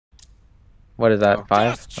What is that? Oh.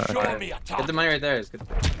 5? Okay. Get the money right there. It's good.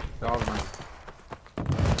 Get all the money.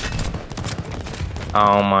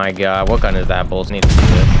 Oh my god, what gun is that? Bulls need to see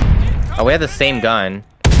this. Oh, we have the same gun.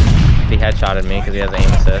 He headshotted me because he has aim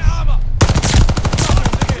assist.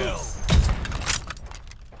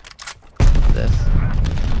 This.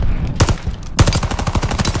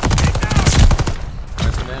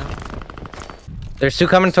 There's 2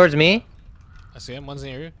 coming towards me. I see him. One's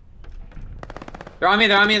near you. They're on me.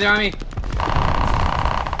 They're on me. They're on me.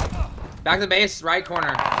 Back to the base, right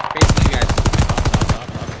corner. Facing you guys.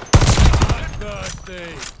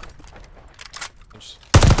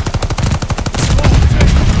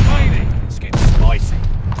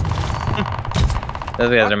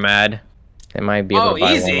 Those guys are mad. They might be able to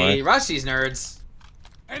buy easy. one more. Rush these nerds.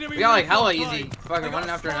 We got like hella easy. Fucking one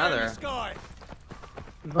after another.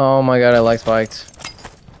 Oh my god, I like spikes.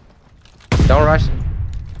 Don't rush.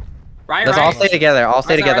 Right, Let's all stay together. All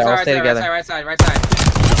stay together. All stay together. Right side. Right side.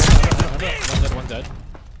 One dead.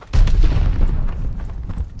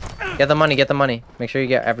 Get the money. Get the money. Make sure you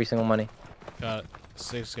get every single money. Got it.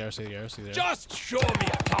 Stay there. Just show me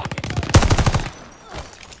a target.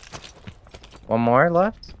 One more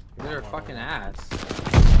left. They're fucking ass.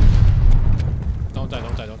 Don't die. We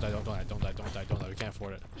can't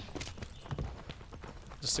afford it.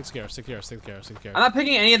 Just 6 gear. I'm not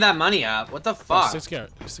picking any of that money up. What the fuck? 6 gear.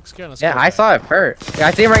 Yeah, I saw it first. Yeah,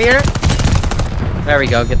 I see him right here. There we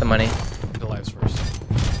go. Get the money. The lives first.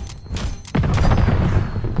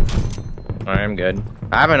 Alright, I'm good.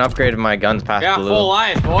 I haven't upgraded my guns past blue. Full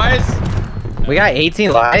life, boys. We got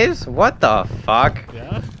 18 lives? What the fuck?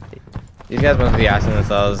 Yeah? These guys must be asking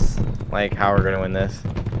themselves, like, how we're gonna win this.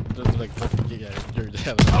 You're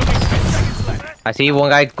dead. I see one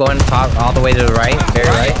guy going top all the way to the right, very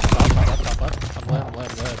right. Top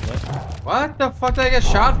left. What the fuck did I get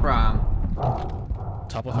shot from?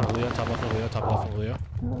 Top left from Leo.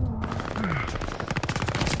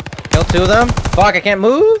 Kill 2 of them. Fuck, I can't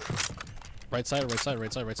move. Right side. I'm in front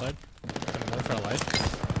of life.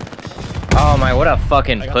 Oh my, what a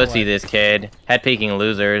fucking I got pussy the this kid. Head peeking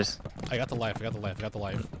losers. I got the life.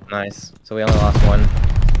 Nice. So we only lost 1.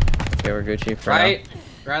 Okay, we're Gucci for right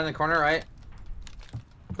in the corner, right.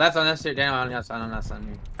 Left on this. Damn, on that side.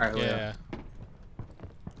 Alright, yeah.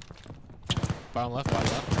 Bottom left.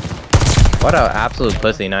 What a absolute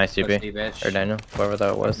pussy. Nice, Pussy, GP. bitch. Or Daniel, whoever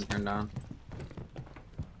that was. Turned down.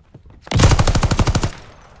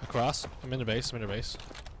 Across. I'm in the base.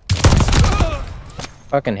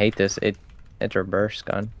 Fucking hate this. It's reverse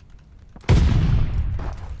gun.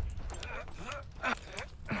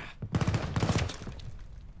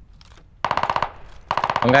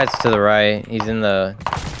 One guy's to the right. He's in the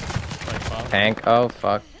tank. Oh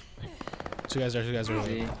fuck. 2 guys there.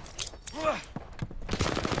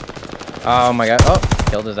 Oh my god. Oh,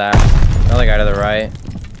 killed his ass. Another guy to the right.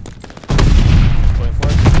 Going for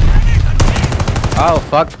it. Oh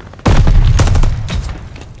fuck.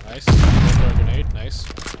 Nice. Going for a grenade. Nice.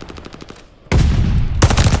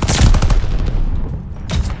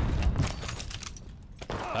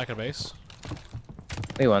 Back at base.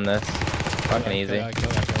 We won this. Fucking easy. Kill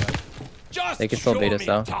that. They can still beat us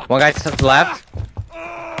though. One guy to the left.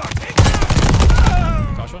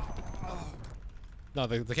 Joshua? No,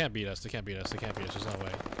 they can't beat us. There's no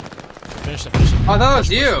way. Finish him. Oh, that was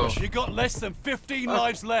you. You got less than 15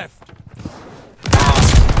 lives left.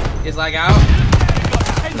 Is lag out?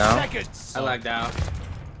 No. Seconds. I lagged out.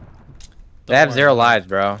 They have 0 lives,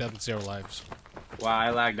 bro. They have 0 lives. Wow,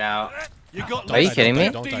 I lagged out. You got Are you less kidding me?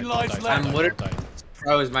 than 15 lives left. I'm literally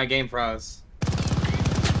froze. My game froze. Oh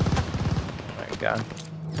my god.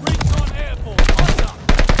 Recon airborne.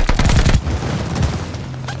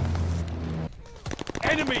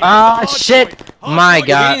 Enemy. Ah shit! My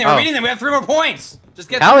god. We're beating them. We have 3 more points. Just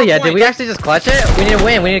get. Hell yeah! Did we actually just clutch it? We need to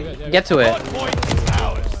win. We need to get to it. Point is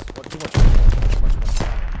ours.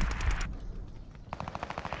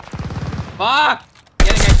 Fuck! Get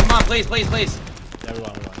it, guys. Come on, please. Yeah, we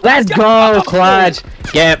won. Let's go, clutch!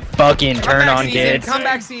 Get fucking turn on, season, kids.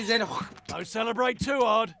 Comeback season. Don't celebrate too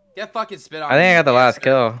hard. Get fucking spit on. I think I got the last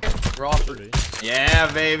kill. We're all 3.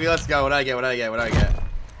 Yeah, baby. Let's go. What do I get?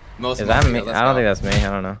 Most. Is that me? I don't think that's me. I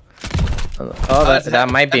don't know. Oh, that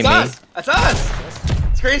might be me. That's us.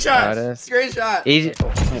 Screenshot. Oh, it is. Screenshot. Each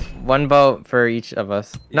 1 vote for each of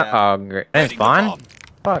us. No, Yeah. oh great. And spawn?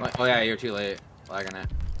 Fuck. Oh yeah, you're too late. Lagging it.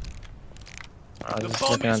 I was just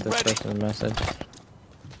looking at this person's message.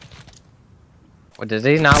 What, did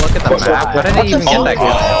he not look at the map? How did he even get that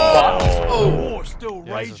kill? Oh, still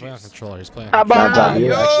Yeah, he's playing on rages. controller. He's playing. Nah, Dobby,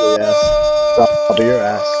 you're actually ass. Dobby, your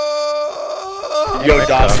ass. Yo,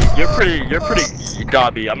 Dobby, you're pretty,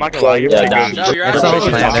 Dobby. I'm not gonna lie, you're Yeah, pretty Dobby. good. No, you're It's out all of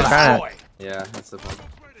planned. Yeah, that's the point.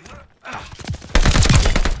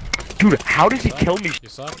 Dude, how does he kill me? You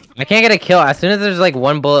suck. I can't get a kill. As soon as there's like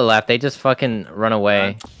one bullet left, they just fucking run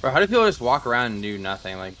away. Bro, how do people just walk around and do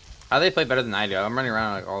nothing? Like, how do they play better than I do? I'm running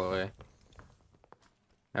around like all the way.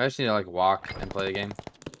 I just need to like walk and play the game.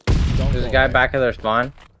 There's a guy back of their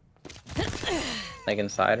spawn. Like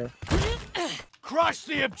inside her. Crush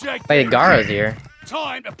the objective. Wait, Garo's here.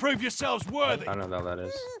 Time to prove yourselves worthy. I don't know what that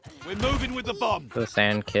is. We're moving with the bomb. The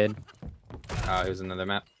sand kid. Oh, here's another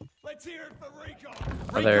map. Let's hear it for recon.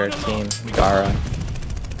 Other Recon team, along. Gara.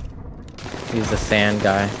 He's the sand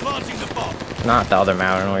guy. Planting the bomb. Not the other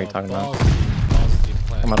map. I don't know what you're talking about. Balls deep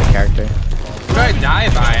plant. I'm other character. Who did I die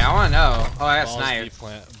by? I want to know. Oh, I got Balls sniped. deep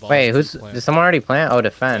plant. Balls Wait, deep who's? plant. Did someone already plant? Oh,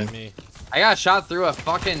 defend. Me. I got shot through a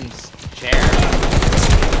fucking chair.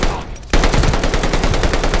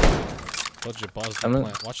 Legit balls deep I'm in-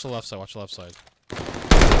 plant. Watch the left side. Watch the left side.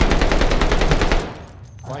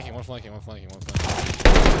 Flanking. One flanking. One flanking. One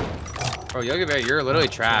flanking. Bro, Yogi Bear, you're literally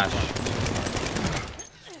trash.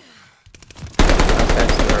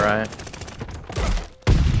 That's to the right.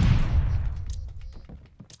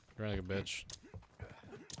 You're like a bitch.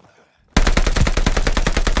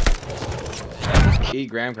 Eat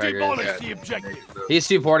graham crackers. Demolish the objective. He's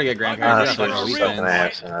too poor to get graham I crackers. should He's have fucking stuck an weak.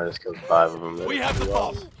 ass and I just killed 5 of them. We have the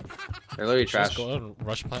bomb. They're literally Just trash. go ahead and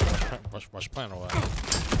rush plant. Rush plant or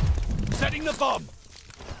what? Setting the bomb.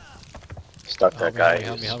 Stuck that guy.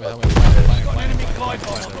 Help me. Got enemy glide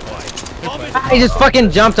bomb on the way. Bomb is He just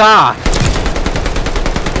fucking jumped off.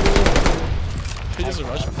 He just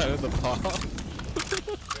rush planted the bomb.